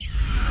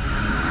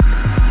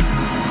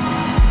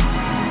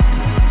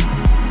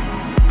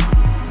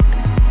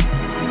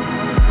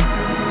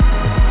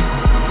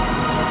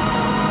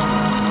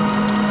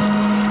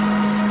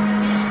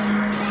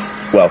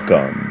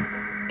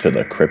Welcome to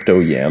the Crypto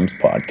Yams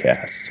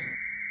podcast,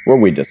 where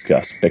we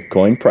discuss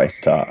Bitcoin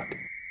price talk,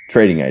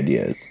 trading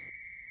ideas,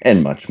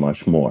 and much,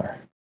 much more.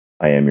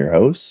 I am your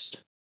host,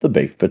 the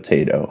Baked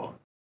Potato.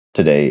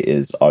 Today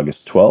is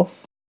August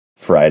 12th,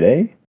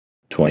 Friday,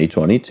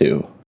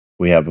 2022.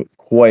 We have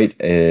quite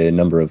a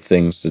number of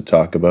things to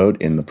talk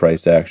about in the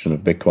price action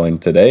of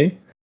Bitcoin today.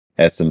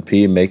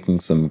 S&P making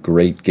some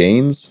great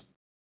gains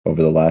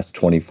over the last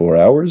 24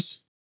 hours,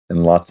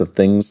 and lots of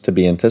things to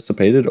be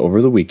anticipated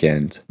over the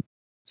weekend.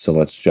 So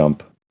let's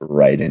jump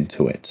right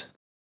into it.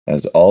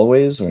 As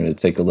always, we're going to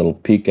take a little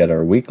peek at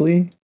our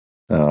weekly.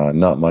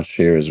 Not much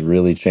here has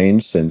really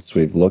changed since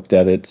we've looked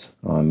at it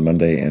on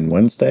Monday and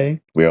Wednesday.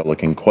 We are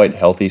looking quite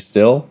healthy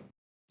still,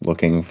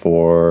 looking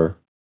for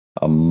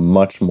a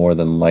much more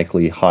than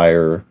likely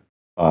higher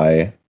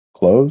high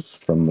close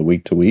from the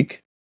week to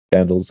week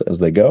candles as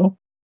they go.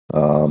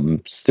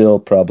 Still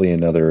probably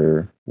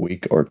another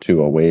week or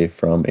two away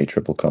from a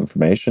triple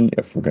confirmation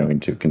if we're going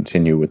to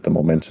continue with the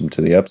momentum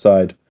to the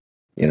upside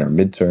in our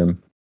midterm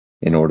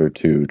in order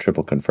to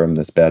triple confirm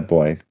this bad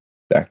boy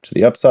back to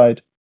the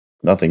upside.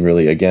 Nothing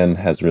really, again,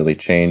 has really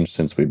changed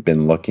since we've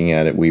been looking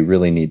at it. We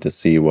really need to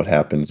see what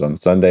happens on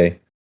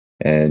Sunday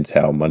and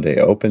how Monday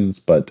opens,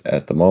 but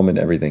at the moment,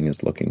 everything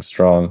is looking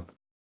strong.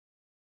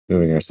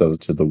 Moving ourselves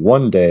to the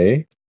 1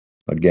 day.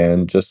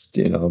 Again, just,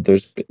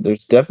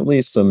 there's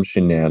definitely some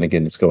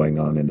shenanigans going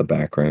on in the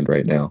background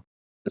right now.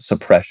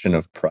 Suppression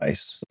of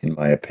price, in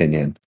my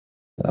opinion.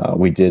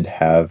 We did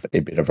have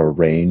a bit of a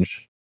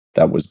range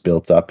that was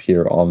built up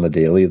here on the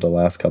daily the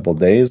last couple of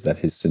days that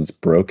has since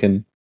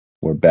broken.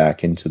 We're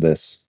back into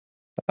this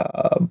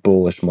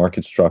bullish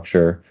market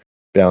structure,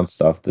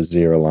 bounced off the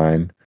zero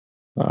line.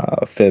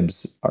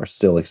 Fibs are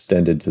still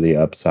extended to the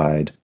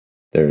upside.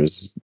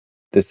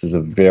 This is a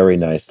very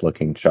nice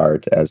looking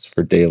chart as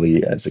for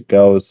daily as it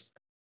goes.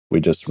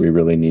 We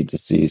really need to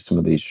see some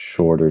of these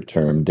shorter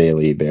term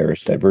daily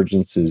bearish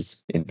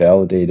divergences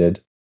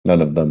invalidated.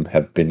 None of them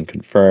have been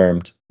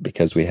confirmed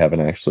because we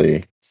haven't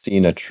actually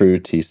seen a true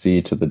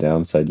TC to the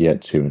downside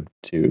yet to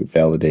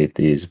validate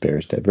these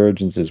bearish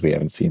divergences. We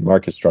haven't seen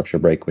market structure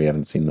break. We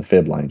haven't seen the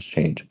fib lines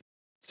change.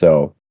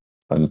 So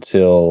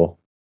until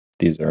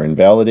these are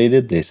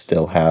invalidated, they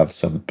still have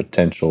some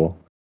potential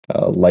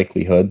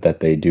likelihood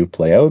that they do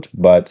play out,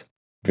 but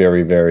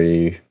very,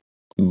 very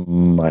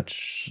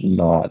much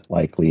not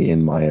likely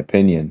in my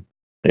opinion.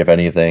 If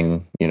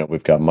anything,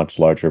 we've got much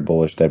larger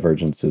bullish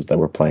divergences that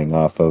we're playing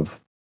off of,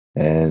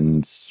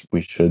 and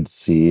we should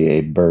see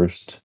a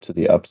burst to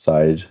the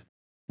upside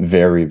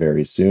very,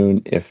 very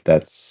soon if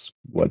that's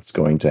what's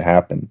going to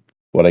happen.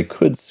 What I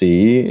could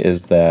see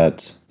is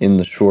that in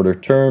the shorter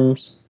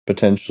terms,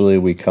 potentially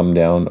we come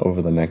down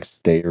over the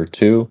next day or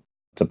two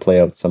to play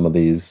out some of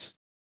these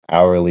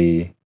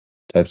hourly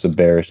types of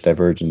bearish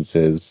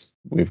divergences.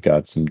 We've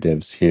got some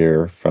divs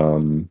here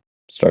from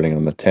starting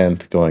on the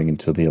 10th going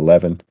into the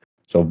 11th.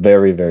 So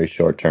very, very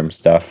short-term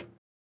stuff.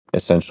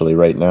 Essentially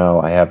right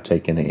now I have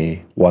taken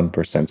a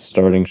 1%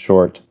 starting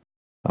short,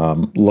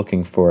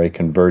 looking for a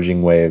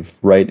converging wave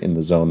right in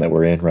the zone that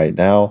we're in right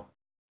now,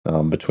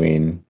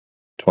 between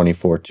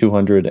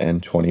 24,200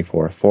 and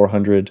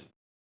 24,400.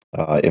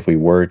 If we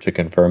were to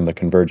confirm the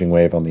converging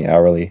wave on the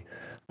hourly,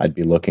 I'd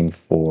be looking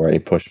for a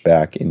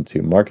pushback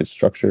into market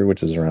structure,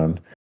 which is around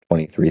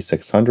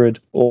 23,600,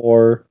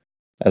 or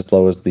as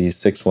low as the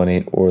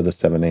 618 or the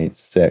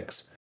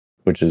 786,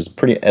 which is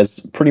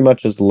pretty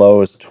much as low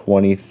as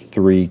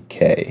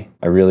 23K.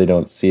 I really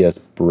don't see us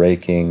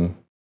breaking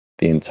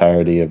the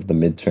entirety of the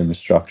midterm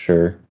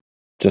structure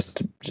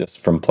just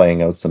from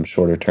playing out some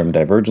shorter term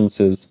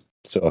divergences.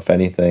 So if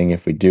anything,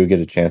 if we do get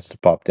a chance to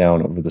pop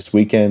down over this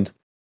weekend,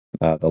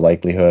 the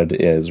likelihood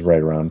is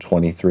right around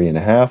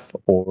 23.5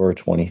 or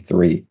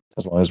 23.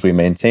 As long as we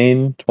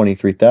maintain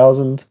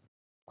 23,000,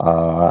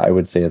 I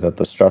would say that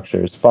the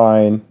structure is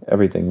fine,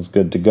 everything's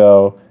good to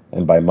go,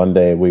 and by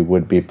Monday we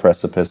would be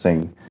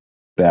precipicing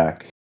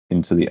back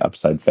into the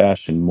upside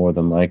fashion, more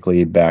than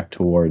likely back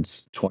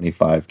towards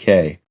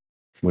 25K,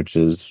 which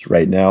is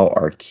right now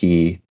our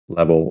key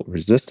level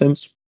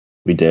resistance.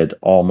 We did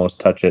almost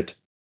touch it.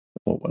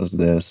 What was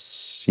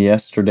this?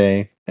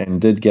 Yesterday, and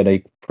did get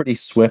a pretty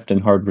swift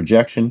and hard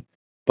rejection,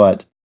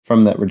 but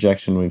from that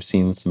rejection we've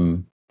seen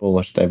some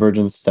bullish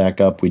divergence stack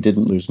up. We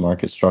didn't lose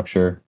market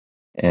structure,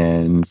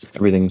 and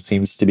everything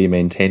seems to be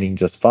maintaining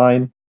just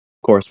fine.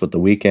 Of course, with the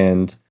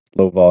weekend,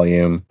 low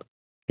volume,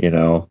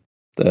 the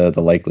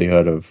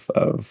likelihood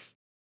of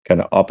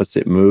kind of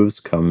opposite moves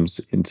comes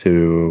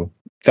into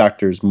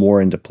factors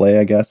more into play,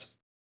 I guess.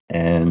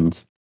 And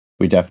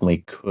we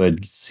definitely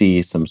could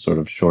see some sort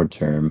of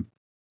short-term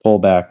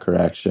pullback,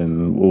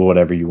 correction,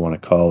 whatever you want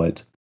to call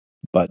it.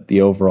 But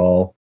the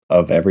overall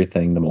of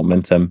everything, the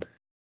momentum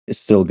is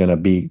still going to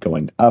be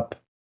going up.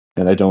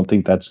 And I don't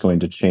think that's going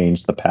to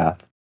change the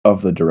path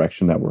of the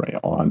direction that we're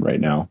on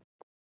right now.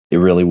 It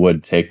really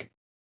would take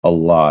a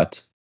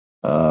lot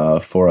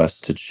for us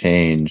to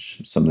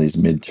change some of these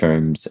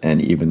midterms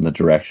and even the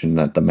direction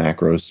that the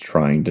macro is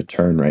trying to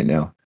turn right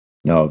now.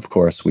 Now, of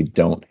course, we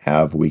don't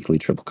have weekly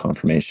triple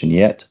confirmation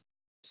yet.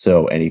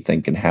 So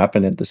anything can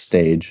happen at this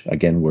stage.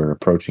 Again, we're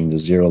approaching the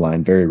zero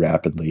line very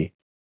rapidly.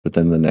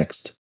 Within the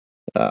next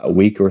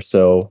week or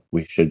so,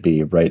 we should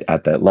be right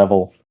at that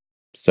level.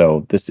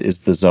 So this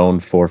is the zone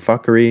for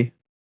fuckery.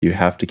 You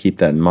have to keep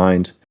that in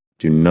mind.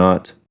 Do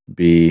not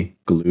be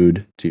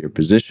glued to your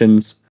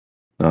positions.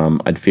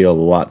 I'd feel a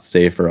lot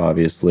safer,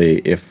 obviously,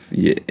 if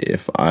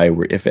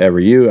ever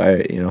you,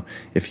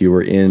 if you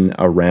were in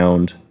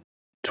around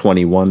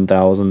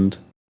 21,000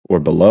 or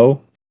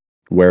below,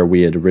 where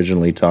we had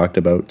originally talked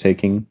about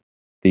taking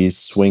these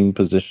swing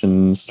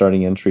positions,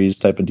 starting entries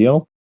type of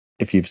deal.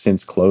 If you've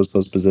since closed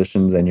those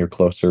positions and you're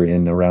closer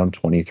in around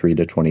 23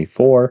 to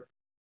 24,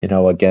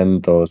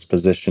 again, those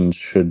positions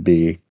should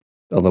be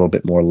a little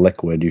bit more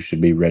liquid. You should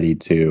be ready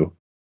to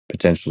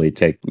potentially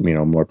take,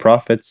 more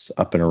profits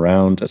up and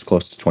around as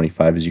close to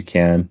 25 as you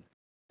can.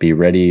 Be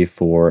ready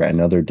for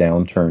another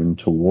downturn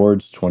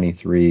towards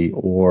 23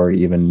 or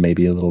even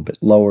maybe a little bit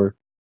lower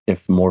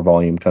if more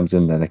volume comes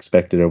in than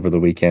expected over the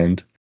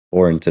weekend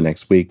or into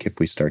next week if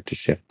we start to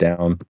shift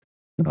down.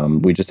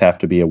 We just have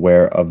to be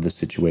aware of the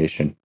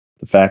situation.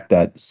 The fact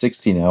that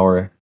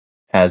 16-hour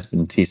has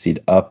been TC'd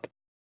up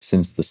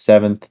since the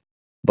 7th,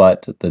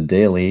 but the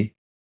daily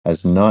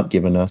has not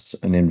given us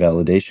an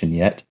invalidation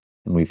yet.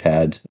 And we've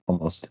had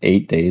almost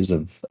 8 days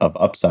of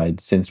upside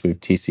since we've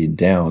TC'd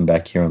down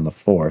back here on the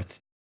 4th.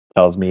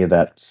 Tells me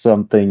that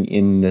something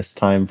in this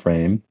time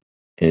frame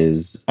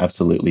is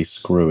absolutely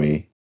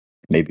screwy.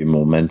 Maybe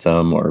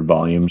momentum or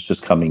volumes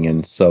just coming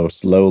in so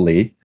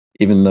slowly,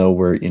 even though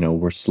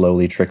we're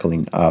slowly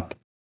trickling up,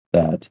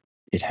 that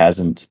it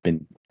hasn't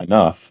been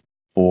enough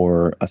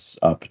for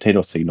a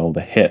potato signal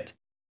to hit.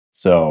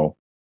 So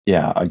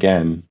yeah,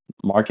 again,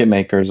 market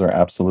makers are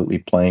absolutely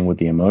playing with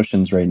the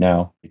emotions right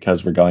now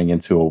because we're going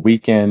into a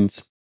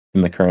weekend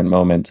in the current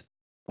moment.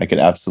 I could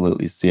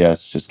absolutely see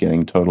us just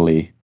getting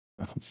totally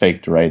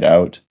faked right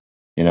out.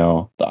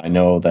 I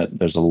know that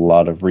there's a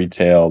lot of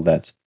retail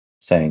that's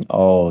saying,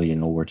 oh,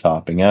 we're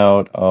topping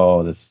out.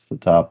 Oh, this is the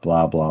top,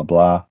 blah, blah,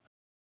 blah.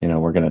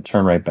 We're going to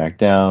turn right back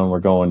down. We're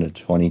going to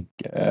 20,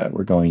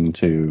 we're going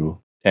to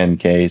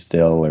 10K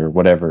still, or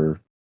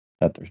whatever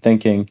that they're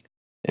thinking.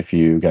 If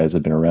you guys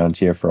have been around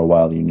here for a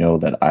while, you know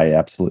that I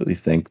absolutely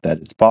think that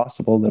it's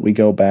possible that we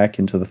go back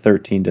into the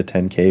 13 to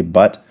 10K,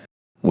 but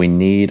we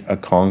need a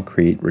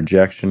concrete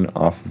rejection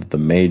off of the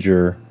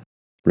major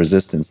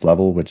resistance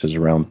level, which is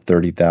around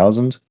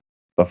 30,000,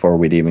 before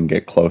we'd even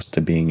get close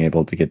to being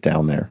able to get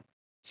down there.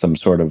 Some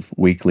sort of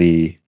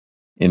weekly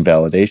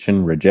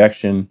invalidation,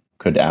 rejection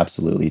could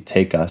absolutely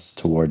take us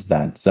towards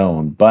that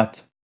zone,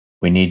 but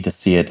we need to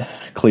see it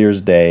clear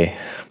as day.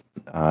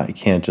 It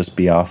can't just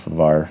be off of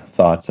our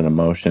thoughts and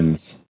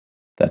emotions.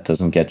 That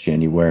doesn't get you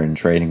anywhere in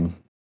trading.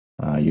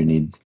 You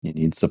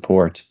need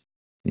support.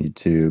 You need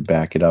to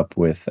back it up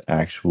with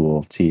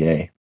actual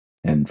TA.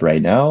 And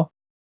right now,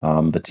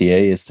 the TA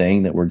is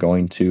saying that we're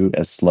going to,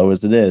 as slow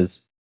as it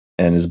is,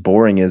 and as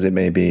boring as it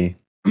may be,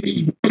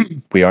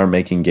 we are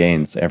making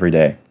gains every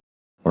day.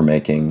 We're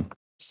making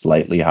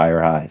slightly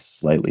higher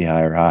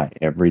high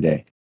every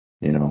day.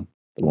 The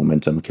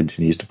momentum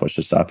continues to push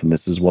us up, and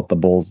this is what the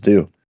bulls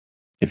do.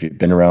 If you've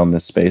been around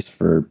this space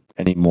for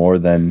any more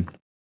than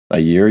a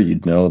year,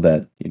 you'd know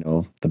that,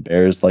 the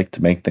bears like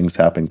to make things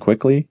happen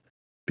quickly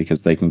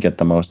because they can get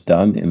the most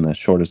done in the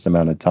shortest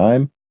amount of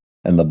time.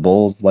 And the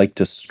bulls like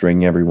to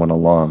string everyone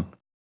along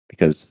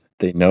because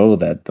they know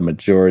that the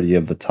majority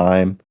of the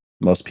time,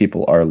 most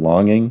people are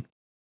longing,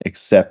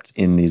 except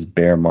in these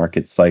bear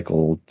market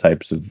cycle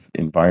types of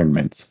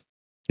environments.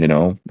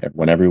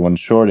 When everyone's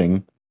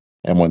shorting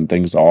and when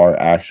things are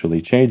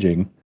actually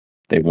changing,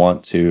 they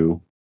want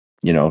to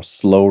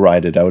slow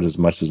ride it out as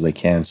much as they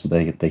can so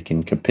they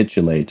can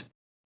capitulate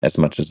as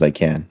much as they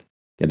can.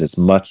 Get as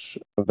much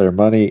of their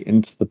money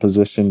into the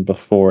position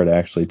before it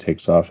actually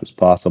takes off as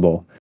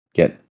possible.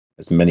 Get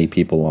as many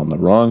people on the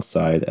wrong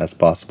side as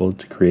possible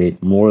to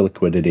create more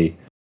liquidity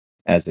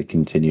as it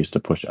continues to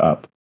push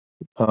up.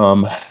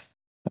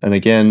 And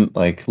again,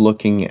 like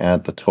looking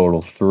at the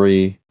total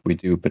three, we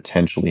do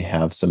potentially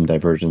have some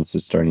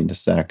divergences starting to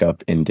stack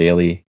up in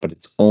daily, but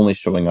it's only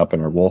showing up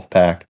in our wolf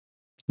pack.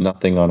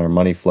 Nothing on our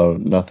money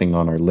float, nothing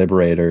on our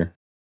liberator.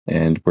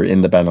 And we're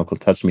in the Binocle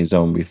Touch Me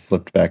zone. We've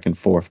flipped back and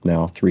forth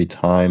now 3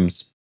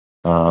 times.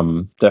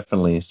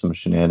 Definitely some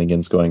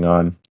shenanigans going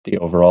on. The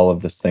overall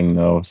of this thing,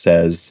 though,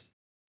 says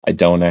I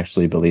don't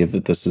actually believe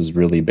that this is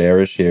really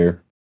bearish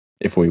here.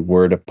 If we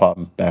were to pop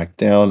back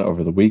down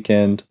over the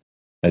weekend,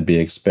 I'd be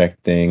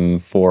expecting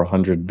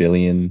 400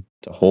 billion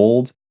to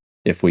hold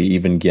if we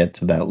even get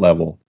to that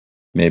level.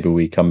 Maybe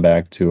we come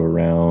back to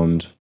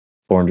around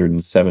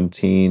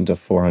 417 to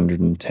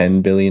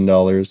 410 billion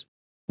dollars,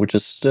 which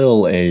is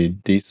still a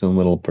decent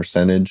little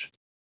percentage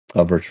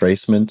of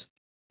retracement,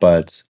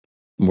 but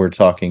we're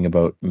talking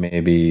about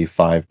maybe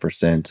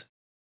 5%,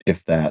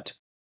 if that.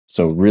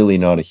 So really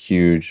not a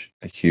huge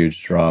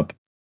drop.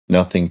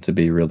 Nothing to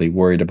be really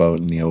worried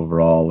about in the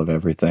overall of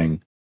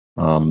everything.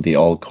 The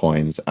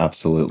altcoins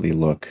absolutely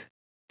look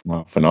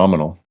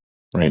phenomenal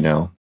right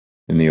now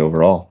in the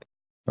overall.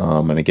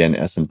 And again,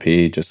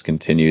 S&P just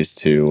continues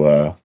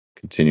to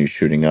continue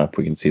shooting up.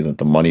 We can see that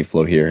the money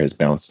flow here has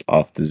bounced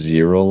off the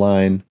 0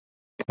 line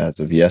as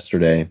of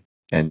yesterday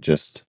and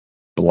just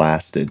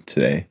blasted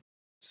today.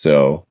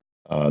 So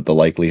the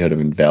likelihood of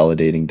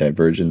invalidating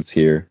divergence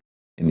here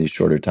in these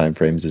shorter time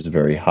frames is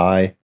very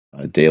high.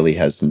 Daily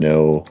has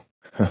no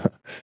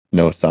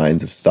no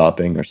signs of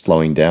stopping or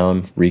slowing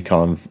down.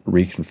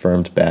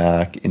 Reconfirmed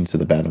back into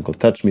the Bad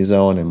Touch Me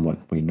zone, and what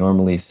we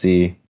normally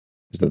see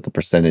is that the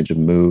percentage of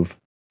move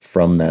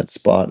from that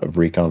spot of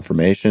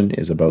reconfirmation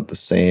is about the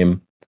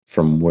same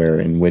from where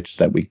in which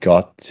that we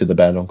got to the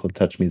Bad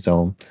Touch Me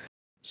zone.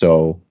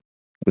 So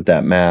with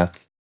that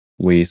math,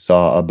 we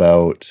saw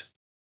about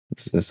a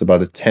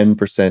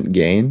 10%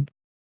 gain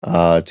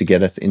to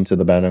get us into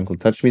the Bad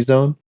Touch Me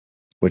zone,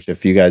 which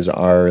if you guys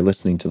are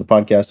listening to the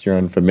podcast, you're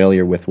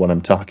unfamiliar with what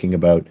I'm talking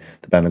about.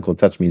 The Bad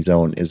Touch Me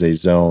zone is a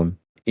zone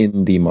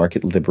in the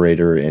market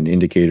liberator and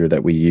indicator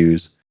that we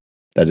use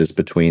that is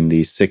between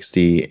the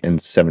 60 and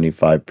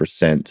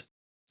 75%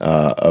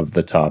 of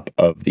the top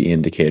of the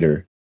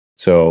indicator.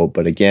 So,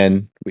 but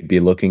again, we'd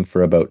be looking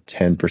for about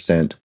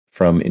 10%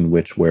 from in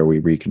which where we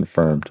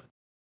reconfirmed,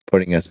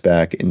 putting us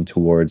back in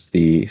towards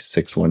the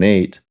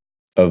 618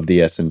 of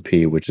the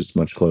S&P, which is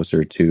much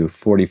closer to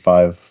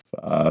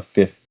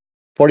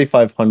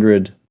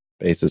 4,500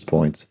 basis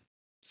points.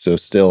 So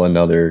still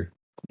another,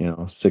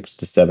 6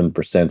 to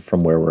 7%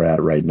 from where we're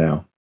at right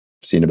now.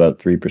 We've seen about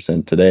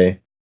 3% today.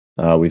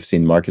 We've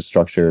seen market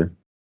structure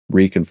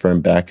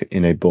reconfirm back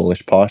in a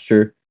bullish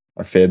posture.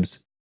 Our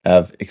fibs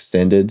have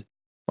extended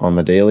on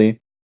the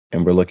daily,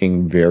 and we're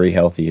looking very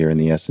healthy here in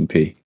the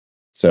S&P.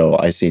 So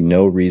I see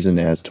no reason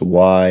as to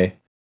why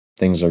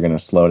things are going to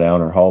slow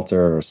down or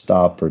halter or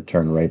stop or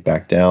turn right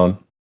back down.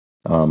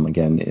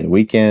 Again, in the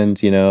weekend,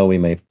 we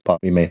may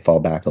fall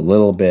back a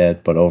little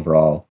bit, but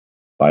overall,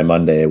 by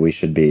Monday, we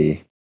should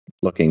be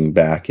looking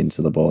back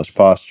into the bullish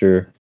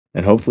posture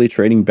and hopefully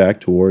trading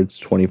back towards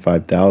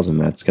 25,000.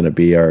 That's going to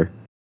be our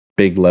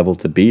big level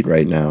to beat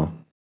right now.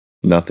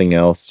 Nothing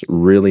else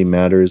really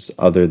matters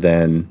other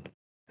than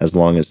as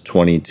long as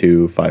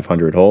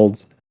 22,500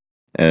 holds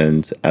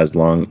and as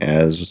long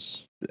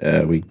as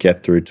we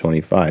get through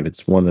 25.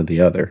 It's one or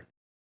the other.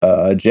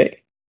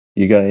 Jay,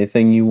 you got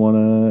anything you want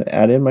to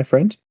add in, my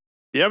friend?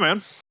 Yeah,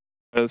 man.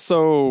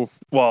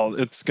 Well,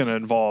 it's going to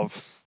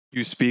involve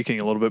you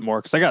speaking a little bit more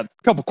because I got a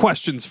couple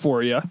questions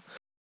for you.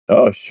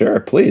 Oh,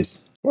 sure.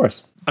 Please. Of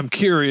course. I'm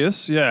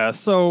curious. Yeah.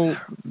 So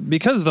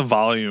because the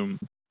volume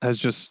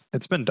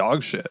it's been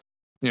dog shit,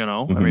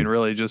 Mm-hmm. I mean,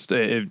 really just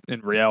in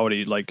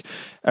reality, like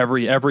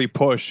every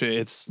push,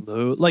 it's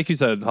like you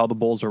said, how the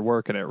bulls are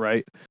working it,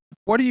 right?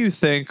 What do you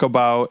think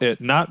about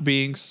it not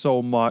being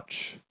so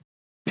much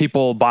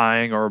people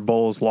buying or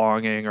bulls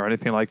longing or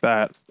anything like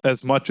that,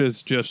 as much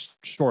as just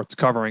shorts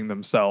covering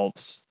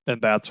themselves,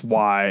 and that's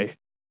why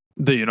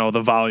the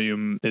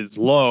volume is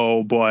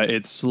low, but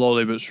it's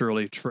slowly but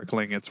surely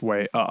trickling its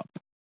way up?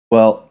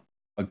 Well,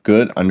 a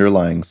good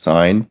underlying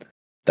sign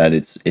that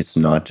it's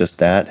not just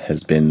that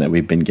has been that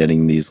we've been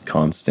getting these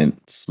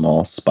constant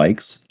small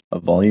spikes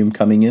of volume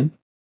coming in,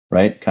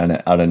 right? Kind of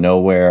out of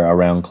nowhere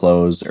around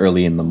close,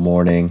 early in the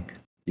morning.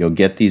 You'll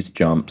get these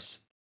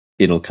jumps.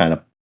 It'll kind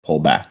of pull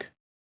back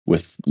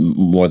with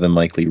more than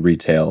likely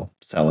retail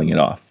selling it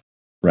off,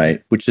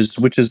 right? Which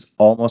is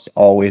almost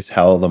always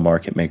how the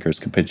market makers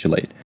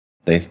capitulate.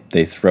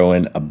 They throw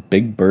in a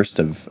big burst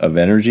of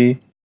energy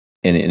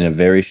in a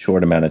very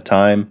short amount of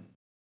time.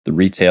 The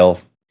retail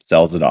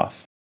sells it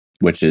off,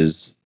 which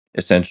is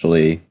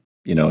essentially,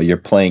 you're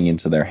playing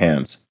into their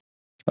hands.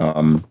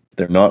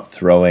 They're not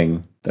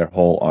throwing their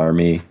whole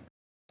army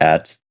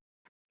at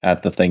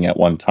the thing at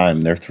one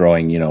time. They're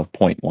throwing,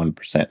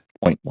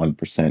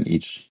 0.1%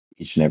 each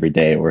and every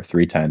day, or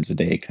 3 times a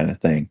day kind of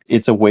thing.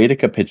 It's a way to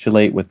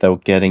capitulate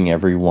without getting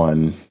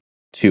everyone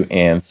too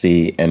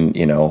antsy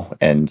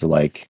and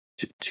like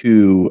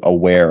too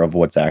aware of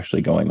what's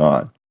actually going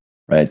on,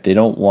 right? They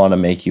don't want to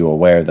make you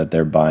aware that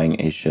they're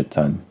buying a shit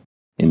ton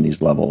in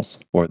these levels,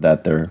 or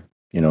that they're,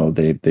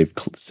 they've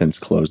since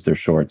closed their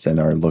shorts and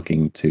are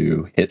looking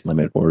to hit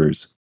limit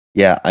orders.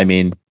 Yeah, I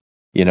mean,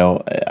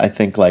 I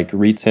think like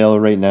retail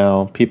right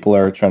now, people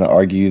are trying to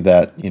argue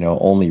that,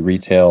 only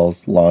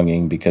retail's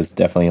longing, because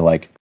definitely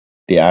like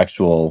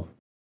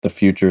the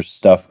future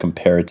stuff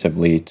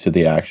comparatively to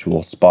the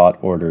actual spot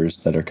orders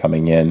that are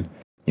coming in,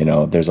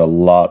 there's a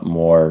lot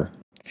more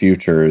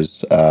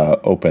futures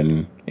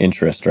open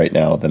interest right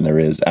now than there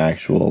is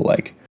actual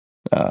like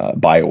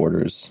buy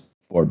orders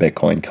for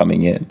Bitcoin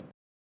coming in.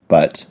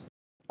 But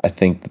I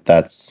think that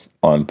that's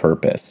on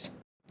purpose.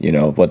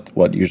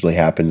 What usually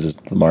happens is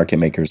the market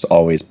makers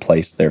always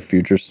place their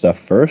future stuff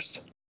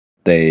first.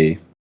 They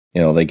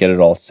get it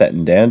all set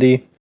and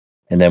dandy,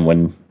 and then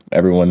when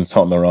everyone's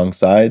on the wrong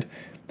side,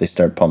 they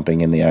start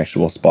pumping in the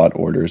actual spot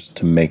orders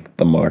to make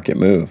the market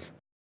move.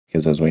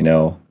 Because as we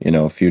know,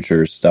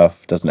 future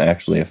stuff doesn't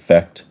actually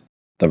affect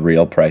the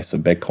real price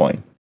of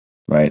Bitcoin,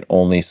 right?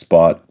 Only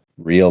spot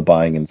real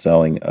buying and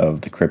selling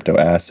of the crypto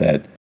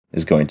asset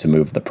is going to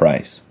move the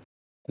price.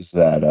 Is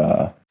that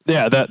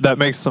Yeah, that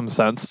makes some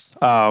sense.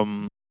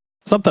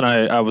 Something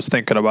I was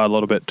thinking about a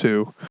little bit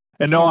too,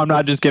 And no, I'm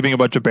not just giving a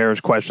bunch of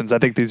bearish questions. I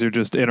think these are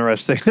just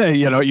interesting.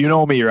 You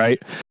know me,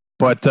 right?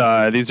 But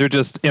these are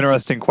just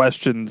interesting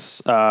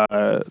questions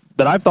that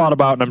I've thought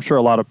about, and I'm sure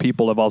a lot of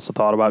people have also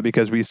thought about,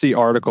 because we see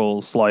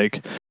articles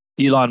like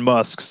Elon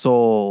Musk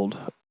sold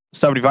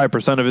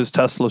 75% of his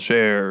Tesla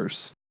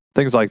shares,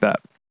 things like that.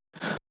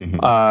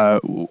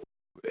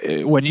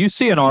 When you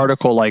see an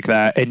article like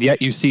that, and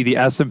yet you see the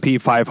S&P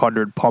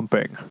 500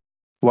 pumping,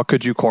 what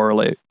could you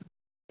correlate?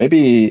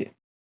 Maybe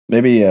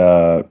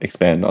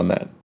expand on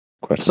that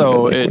question a bit. So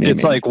Like, what do you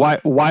it's mean? like,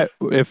 why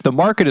if the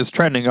market is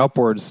trending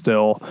upwards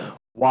still,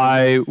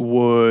 why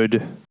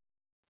would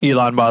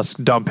Elon Musk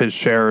dump his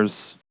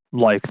shares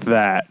like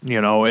that?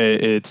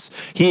 It's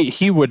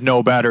he would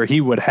know better.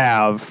 He would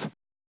have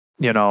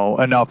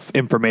enough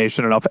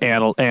information, enough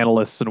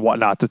analysts and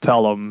whatnot to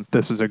tell him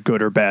this is a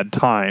good or bad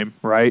time,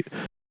 right?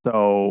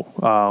 So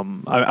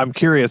I'm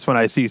curious, when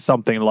I see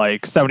something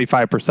like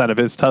 75% of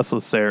his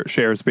Tesla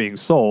shares being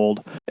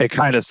sold, it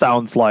kind of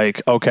sounds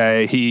like,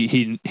 okay,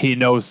 he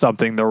knows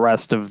something the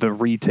rest of the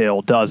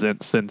retail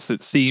doesn't, since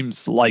it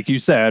seems like you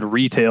said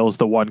retail is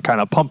the one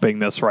kind of pumping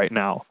this right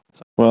now.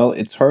 Well,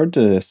 it's hard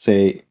to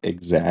say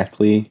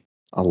exactly.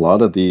 A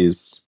lot of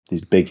these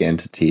big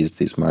entities,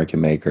 these market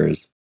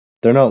makers,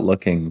 they're not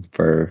looking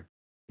for,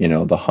 the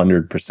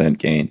 100%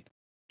 gain,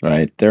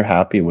 right? They're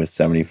happy with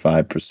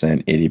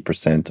 75%,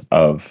 80%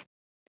 of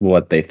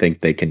what they think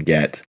they can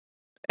get,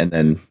 and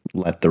then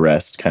let the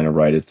rest kind of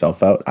write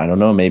itself out. I don't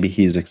know, maybe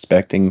he's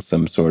expecting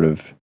some sort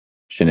of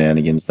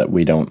shenanigans that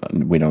we don't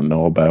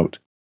know about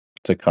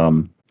to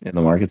come in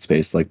the market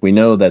space. Like, we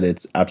know that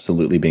it's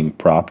absolutely being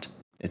propped.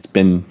 It's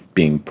been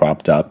being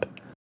propped up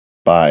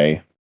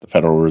by the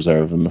Federal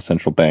Reserve and the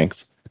central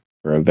banks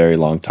for a very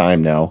long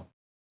time now.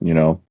 You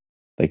know,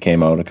 they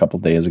came out a couple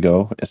days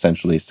ago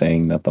essentially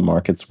saying that the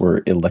markets were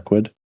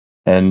illiquid.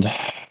 And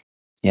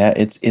yeah,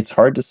 it's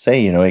hard to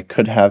say. It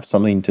could have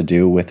something to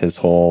do with his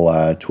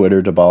whole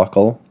Twitter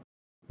debacle.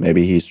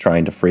 Maybe he's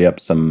trying to free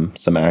up some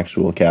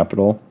actual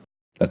capital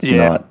that's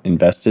Yeah, not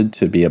invested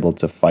to be able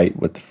to fight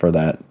for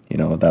that,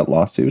 that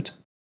lawsuit.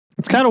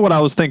 it's kind of what I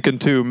was thinking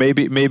too.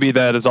 Maybe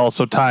that is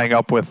also tying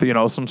up with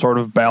some sort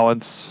of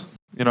balance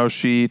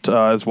sheet,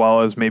 as well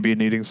as maybe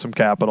needing some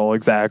capital.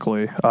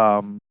 Exactly.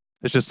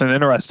 It's just an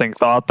interesting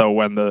thought, though,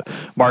 when the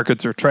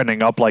markets are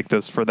trending up like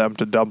this, for them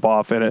to dump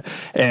off in it.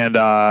 And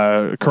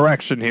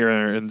correction here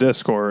in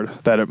Discord,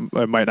 that it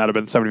might not have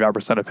been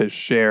 75% of his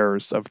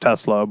shares of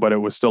Tesla, but it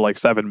was still like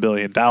 $7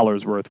 billion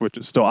worth, which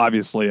is still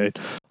obviously a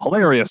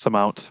hilarious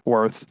amount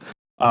worth.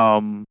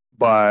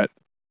 But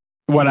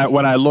when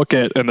I look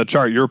at in the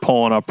chart you're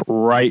pulling up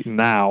right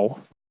now,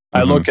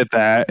 I Mm-hmm. look at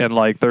that, and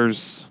like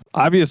there's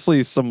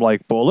obviously some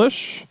like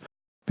bullish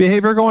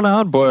behavior going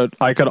on, but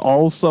I could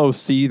also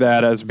see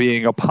that as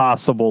being a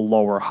possible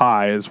lower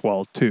high as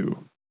well too.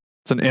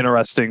 It's an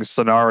interesting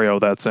scenario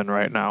that's in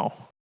right now.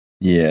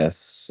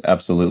 Yes,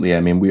 absolutely.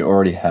 I mean, we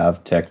already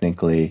have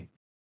technically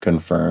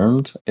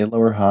confirmed a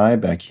lower high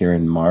back here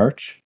in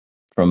March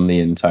from the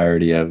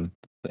entirety of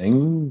the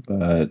thing,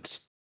 but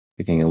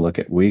taking a look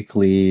at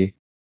weekly,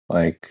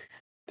 like,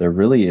 there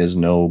really is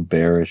no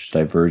bearish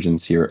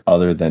divergence here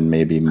other than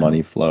maybe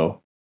money flow.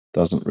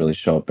 Doesn't really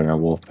show up in our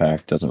wolf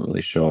pack, doesn't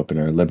really show up in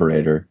our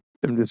liberator.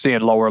 I'm just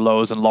seeing lower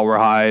lows and lower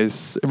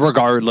highs,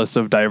 regardless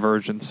of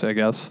divergence, I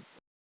guess.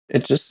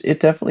 It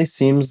definitely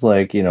seems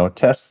like,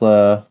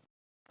 Tesla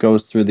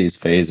goes through these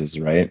phases,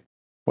 right?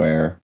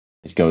 Where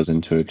it goes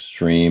into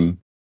extreme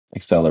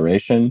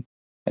acceleration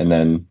and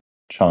then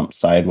chomps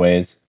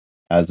sideways,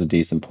 has a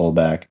decent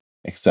pullback,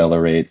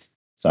 accelerates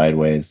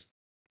sideways,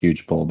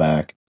 huge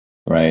pullback,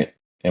 right?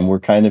 And we're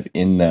kind of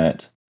in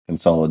that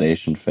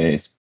consolidation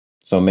phase.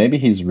 So maybe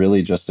he's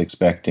really just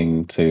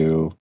expecting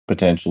to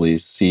potentially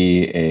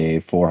see a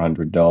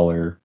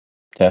 $400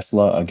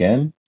 Tesla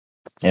again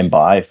and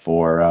buy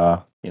for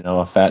a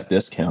fat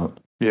discount.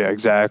 Yeah,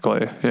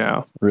 exactly.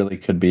 Yeah. Really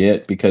could be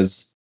it,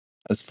 because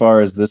as far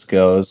as this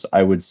goes,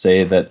 I would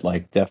say that,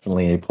 like,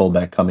 definitely a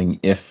pullback coming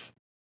if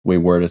we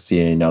were to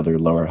see another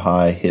lower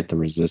high hit the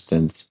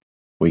resistance.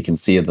 We can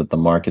see that the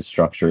market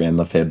structure and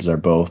the fibs are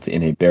both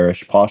in a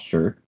bearish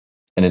posture,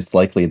 and it's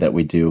likely that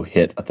we do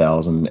hit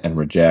 1,000 and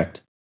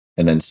reject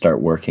and then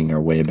start working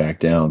our way back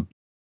down.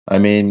 I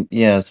mean,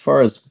 yeah, as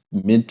far as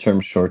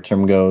midterm, short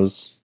term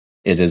goes,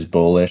 it is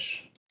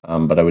bullish.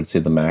 But I would say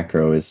the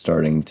macro is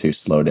starting to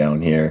slow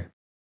down here,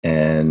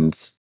 and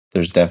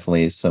there's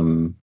definitely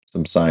some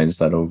signs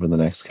that over the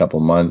next couple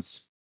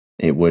months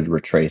it would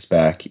retrace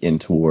back in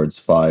towards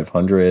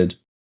 500.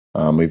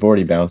 We've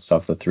already bounced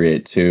off the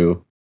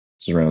 382,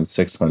 it's around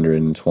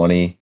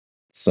 620.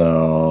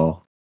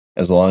 So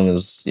as long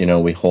as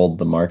we hold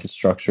the market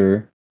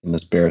structure in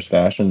this bearish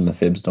fashion and the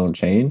fibs don't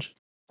change,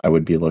 I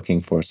would be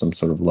looking for some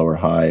sort of lower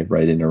high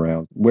right in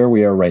around where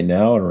we are right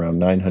now, at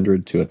around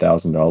 $900 to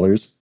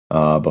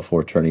 $1,000,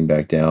 before turning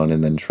back down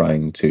and then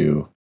trying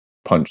to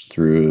punch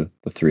through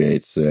the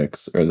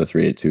 386 or the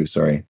 382,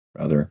 sorry,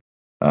 rather,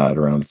 at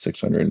around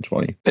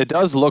 620. It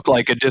does look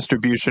like a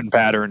distribution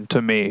pattern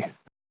to me, for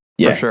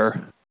Yes,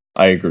 sure.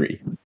 I agree.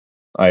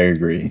 I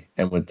agree.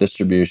 And with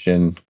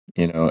distribution,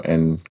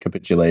 and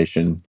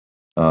capitulation,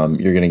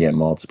 you're going to get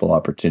multiple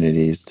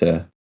opportunities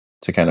to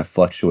kind of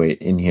fluctuate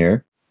in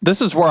here.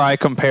 This is where I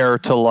compare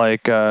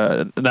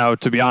to now.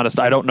 To be honest,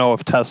 I don't know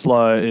if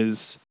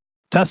Tesla's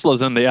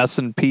in the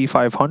S&P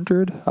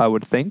 500. I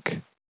would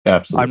think. I'm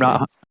Absolutely.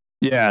 not.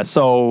 Yeah.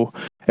 So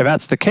if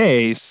that's the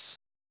case,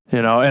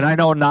 and I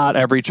know not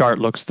every chart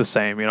looks the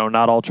same.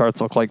 Not all charts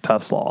look like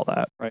Tesla, all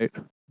that, right?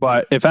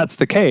 But if that's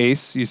the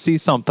case, you see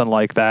something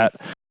like that.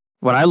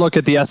 When I look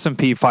at the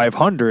S&P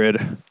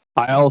 500,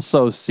 I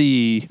also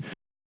see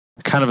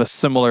kind of a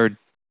similar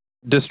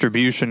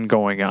distribution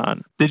going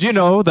on. Did you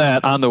know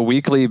that on the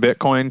weekly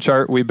Bitcoin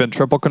chart, we've been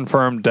triple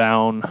confirmed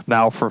down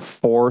now for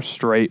 4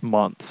 straight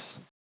months?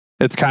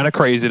 It's kind of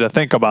crazy to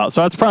think about.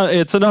 So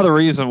it's another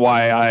reason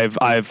why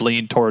I've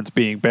leaned towards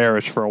being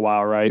bearish for a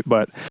while, right?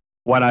 But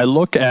when I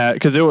look at,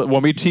 because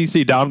when we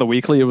TC down the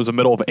weekly, it was the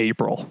middle of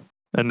April,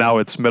 and now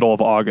it's middle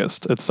of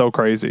August. It's so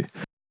crazy.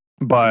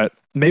 But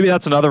maybe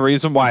that's another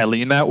reason why I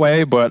lean that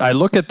way. But I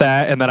look at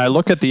that, and then I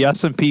look at the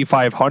S&P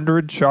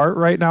 500 chart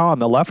right now on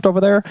the left over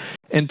there,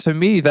 and to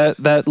me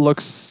that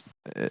looks.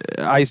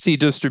 I see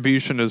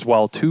distribution as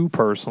well too,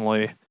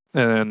 personally,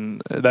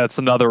 and that's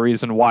another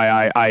reason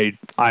why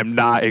I'm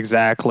not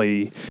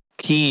exactly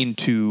keen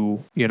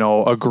to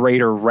a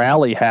greater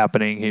rally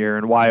happening here,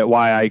 and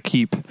why I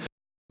keep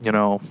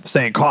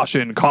saying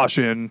caution,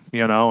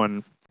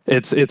 and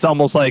it's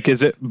almost like,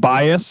 is it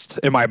biased?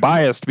 Am I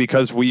biased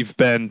because we've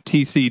been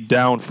TC'd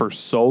down for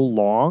so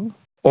long?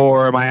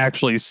 Or am I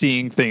actually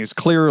seeing things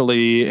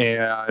clearly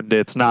and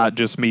it's not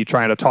just me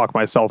trying to talk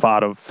myself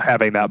out of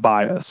having that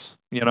bias,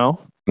 No,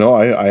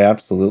 I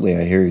absolutely,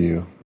 I hear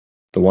you.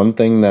 The one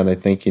thing that I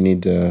think you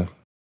need to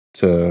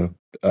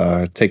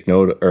take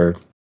note, or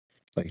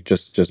like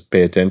just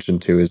pay attention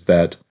to, is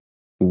that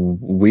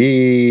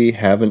we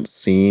haven't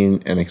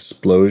seen an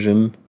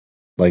explosion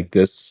like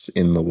this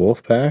in the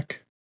Wolfpack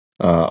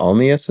on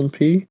the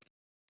S&P.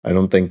 I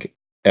don't think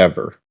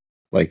ever.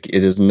 Like,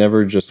 it is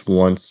never just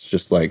once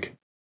just like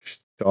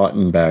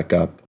shot back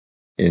up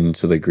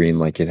into the green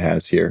like it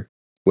has here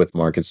with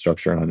market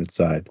structure on its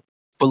side.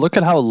 But look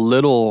at how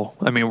little.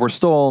 I mean, we're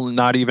still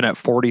not even at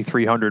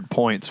 4,300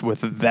 points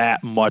with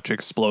that much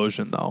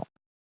explosion, though.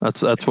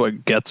 That's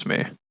what gets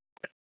me.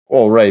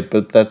 Well, right,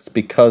 but that's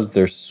because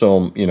there's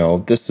so,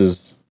 this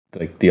is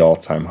like the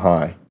all-time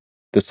high.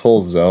 This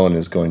whole zone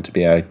is going to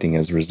be acting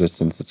as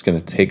resistance. It's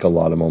going to take a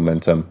lot of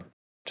momentum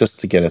just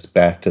to get us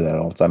back to that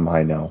all-time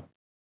high now.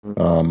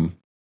 Um,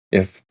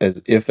 if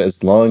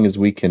as long as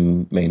we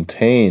can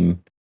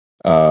maintain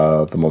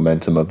the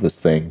momentum of this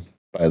thing,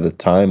 by the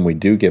time we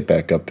do get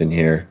back up in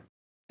here,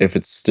 if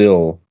it's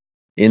still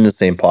in the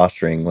same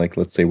posturing, like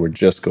let's say we're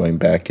just going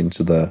back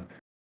into the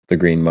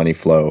green money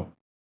flow,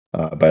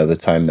 by the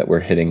time that we're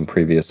hitting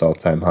previous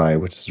all-time high,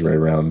 which is right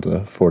around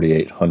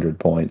 4,800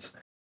 points,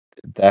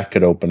 that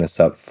could open us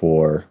up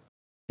for,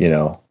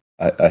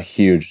 a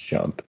huge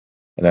jump,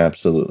 an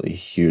absolutely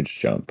huge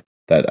jump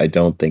that I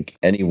don't think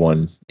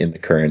anyone in the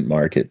current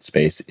market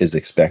space is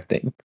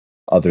expecting,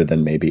 other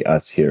than maybe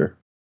us here,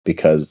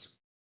 because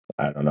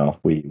I don't know,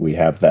 we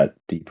have that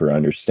deeper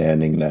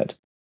understanding that,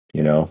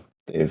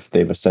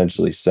 they've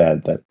essentially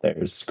said that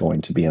there's going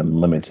to be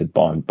unlimited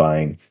bond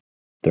buying.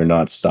 They're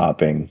not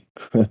stopping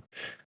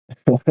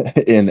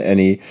in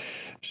any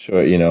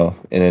short,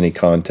 in any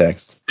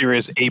context.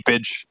 Serious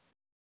apage.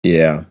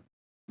 Yeah.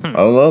 I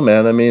don't know,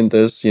 man. I mean,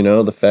 there's,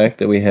 the fact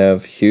that we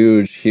have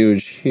huge,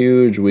 huge,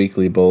 huge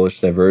weekly bullish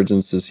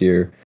divergences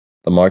here.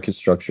 The market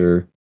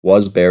structure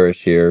was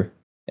bearish here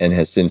and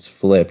has since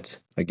flipped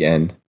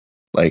again.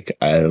 Like,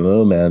 I don't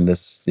know, man.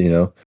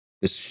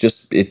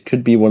 It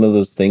could be one of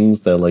those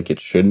things that, like, it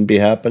shouldn't be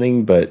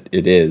happening, but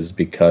it is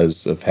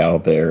because of how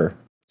they're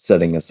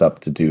setting us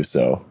up to do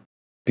so.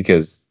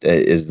 Because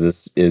is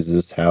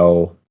this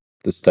how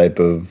this type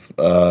of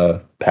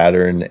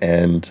pattern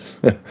and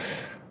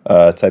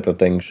type of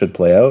thing should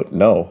play out?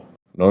 No.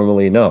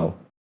 Normally, no.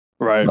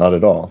 Right. Not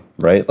at all,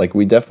 right? Like,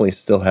 we definitely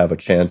still have a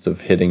chance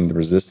of hitting the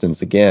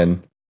resistance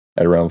again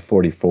at around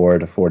 44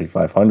 to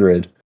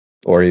 4,500,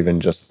 or even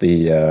just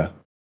the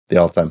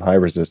all-time high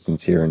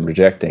resistance here and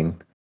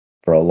rejecting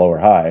for a lower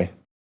high.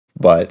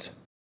 But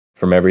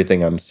from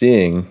everything I'm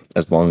seeing,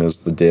 as long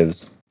as the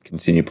divs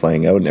continue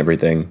playing out and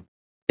everything,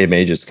 it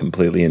may just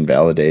completely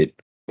invalidate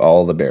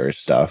all the bearish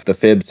stuff. The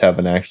fibs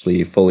haven't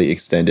actually fully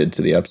extended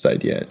to the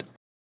upside yet,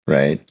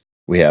 right?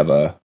 We have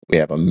a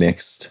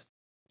mixed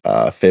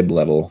fib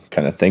level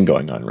kind of thing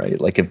going on,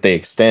 right? Like, if they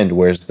extend,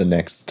 where's the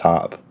next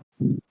top,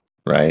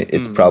 right?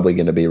 It's probably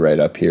going to be right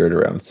up here at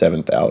around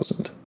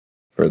 7,000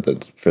 for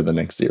the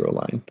next zero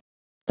line.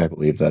 I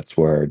believe that's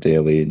where our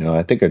daily. No,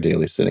 I think our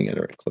daily's sitting at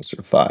right closer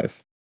to 5.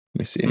 Let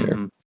me see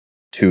here.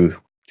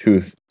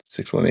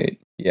 2,618.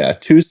 Yeah,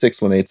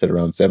 2,618's at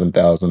around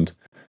 7,000.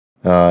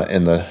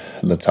 And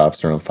the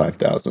top's around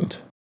 5,000.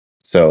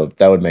 So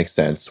that would make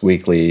sense.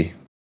 Weekly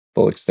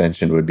full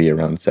extension would be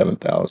around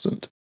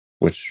 7,000,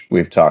 which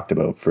we've talked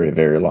about for a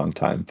very long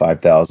time.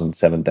 5,000,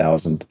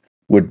 7,000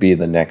 would be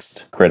the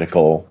next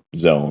critical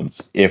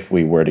zones if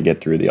we were to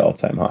get through the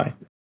all-time high.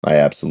 I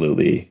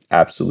absolutely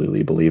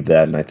believe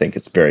that, and I think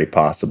it's very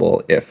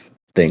possible if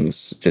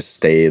things just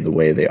stay the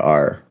way they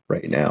are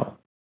right now.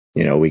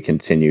 We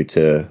continue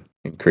to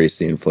increase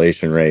the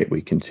inflation rate,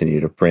 we continue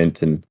to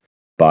print and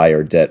buy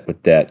our debt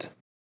with debt.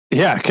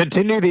 Yeah,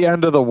 continue the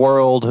end of the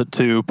world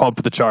to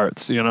pump the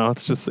charts.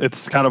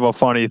 It's kind of a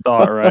funny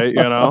thought, right?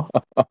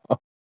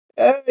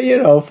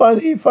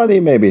 Funny,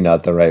 maybe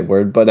not the right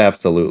word, but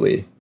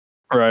absolutely.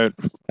 Right.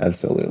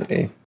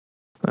 Absolutely.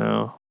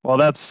 Yeah. Well,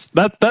 that's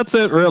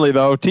it, really,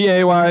 though.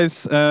 TA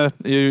wise,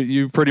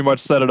 you pretty much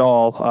said it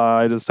all.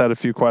 I just had a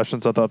few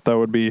questions. I thought that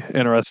would be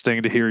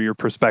interesting to hear your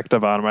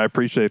perspective on them. I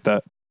appreciate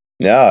that.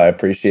 Yeah, I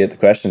appreciate the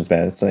questions,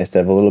 man. It's nice to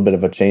have a little bit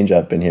of a change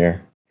up in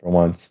here for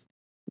once.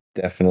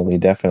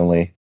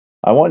 Definitely.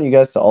 I want you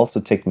guys to also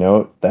take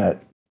note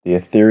that the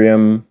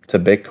Ethereum to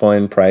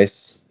Bitcoin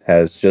price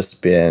has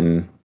just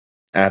been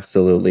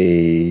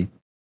absolutely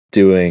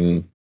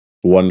doing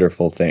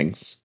wonderful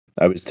things.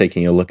 I was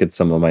taking a look at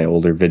some of my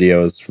older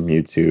videos from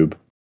YouTube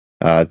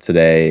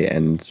today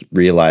and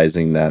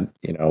realizing that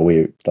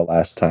the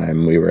last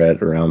time we were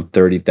at around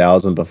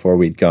 30,000 before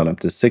we'd gone up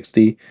to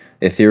 60.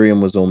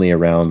 Ethereum was only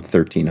around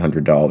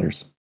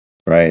 $1,300,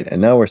 right?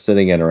 And now we're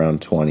sitting at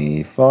around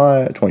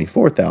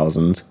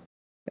 24,000,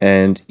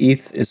 and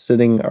ETH is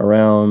sitting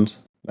around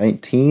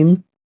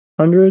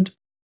 1,900.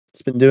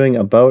 It's been doing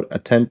about a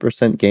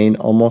 10% gain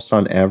almost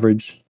on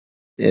average,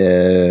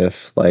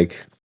 if like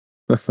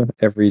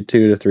every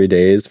 2 to 3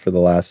 days for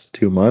the last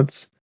 2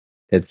 months.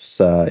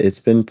 It's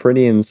been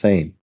pretty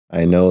insane.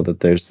 I know that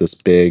there's this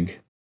big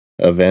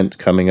event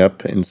coming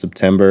up in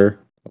September,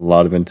 a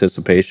lot of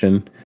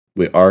anticipation.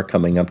 We are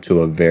coming up to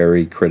a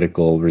very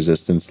critical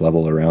resistance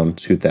level around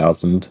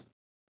 2000.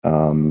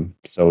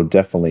 So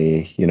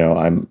definitely,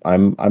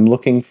 I'm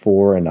looking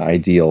for an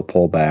ideal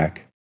pullback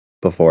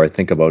before I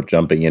think about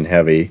jumping in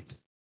heavy.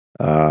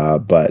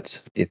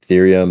 But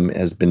Ethereum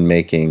has been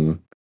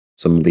making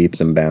some leaps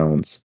and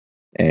bounds,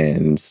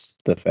 and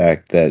the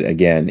fact that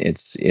again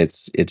it's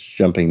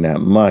jumping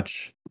that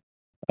much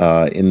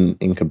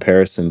in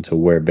comparison to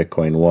where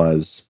Bitcoin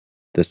was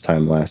this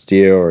time last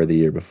year or the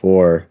year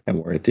before,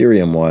 and where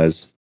Ethereum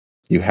was,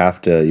 you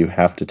have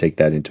to take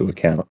that into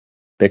account.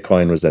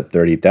 Bitcoin was at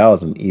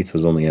 30,000, ETH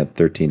was only at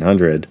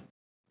 1,300.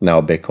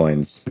 Now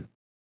Bitcoin's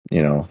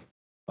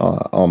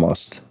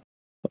almost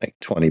like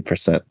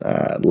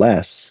 20%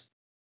 less,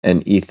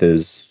 and ETH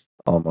is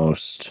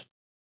almost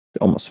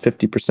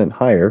 50%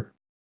 higher.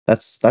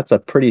 That's a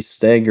pretty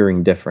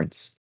staggering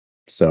difference.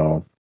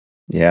 So,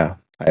 yeah,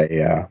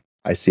 I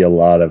see a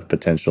lot of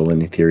potential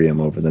in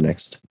Ethereum over the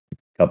next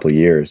couple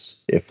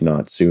years, if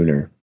not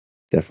sooner.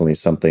 Definitely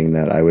something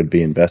that I would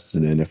be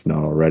invested in, if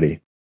not already.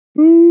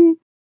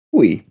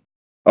 We.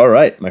 All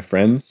right, my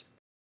friends.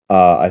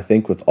 I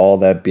think with all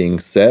that being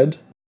said,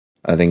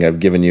 I think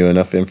I've given you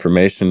enough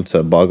information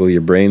to boggle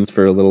your brains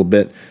for a little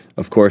bit.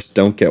 Of course,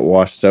 don't get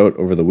washed out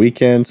over the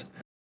weekend.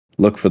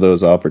 Look for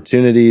those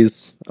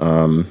opportunities.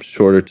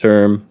 Shorter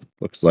term,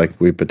 looks like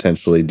we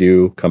potentially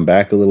do come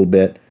back a little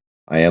bit.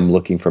 I am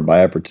looking for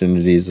buy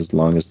opportunities as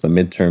long as the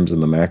midterms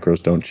and the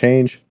macros don't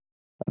change.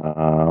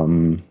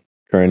 Um,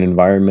 Current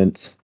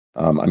environment,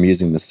 I'm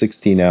using the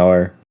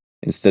 16-hour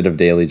instead of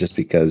daily just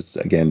because,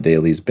 again,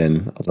 daily's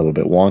been a little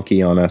bit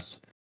wonky on us.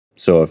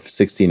 So if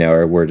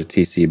 16-hour were to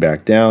TC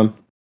back down,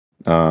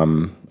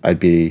 I'd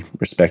be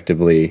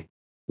respectively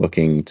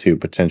looking to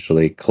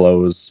potentially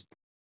close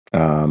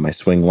my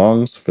swing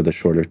longs for the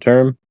shorter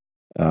term.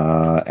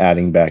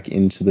 Adding back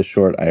into the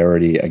short, I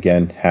already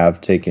again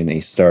have taken a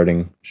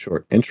starting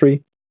short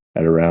entry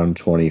at around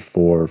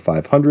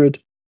 24,500.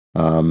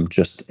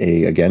 Just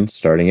a again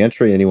starting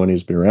entry. Anyone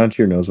who's been around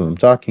here knows what I'm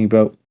talking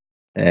about.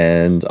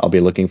 And I'll be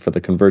looking for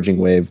the converging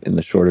wave in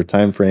the shorter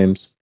time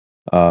frames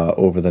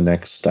over the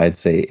next, I'd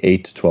say,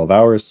 8 to 12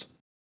 hours.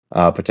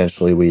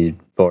 Potentially, we've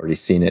already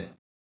seen it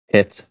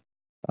hit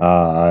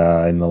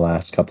in the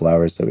last couple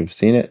hours that we've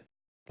seen it.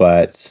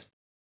 But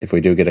if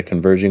we do get a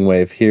converging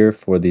wave here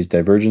for these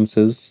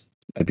divergences,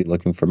 I'd be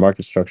looking for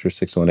market structure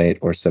 618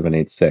 or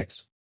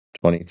 786,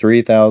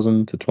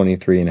 23,000 to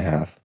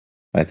 23.5.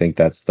 I think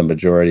that's the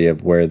majority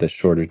of where the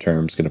shorter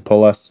term is going to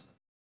pull us.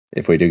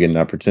 If we do get an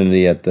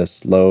opportunity at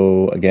this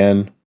low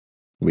again,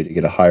 we do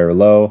get a higher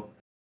low,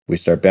 we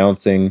start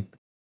bouncing,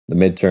 the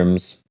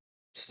midterms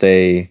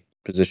stay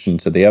positioned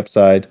to the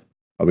upside.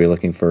 I'll be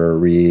looking for a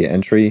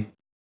re-entry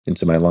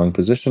into my long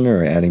position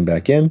or adding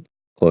back in,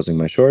 closing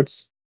my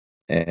shorts,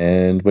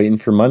 and waiting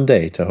for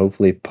Monday to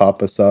hopefully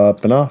pop us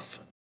up and off.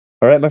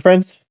 All right, my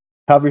friends,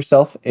 have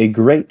yourself a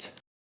great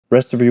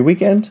rest of your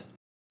weekend.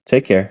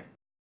 Take care,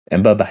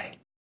 and bye-bye.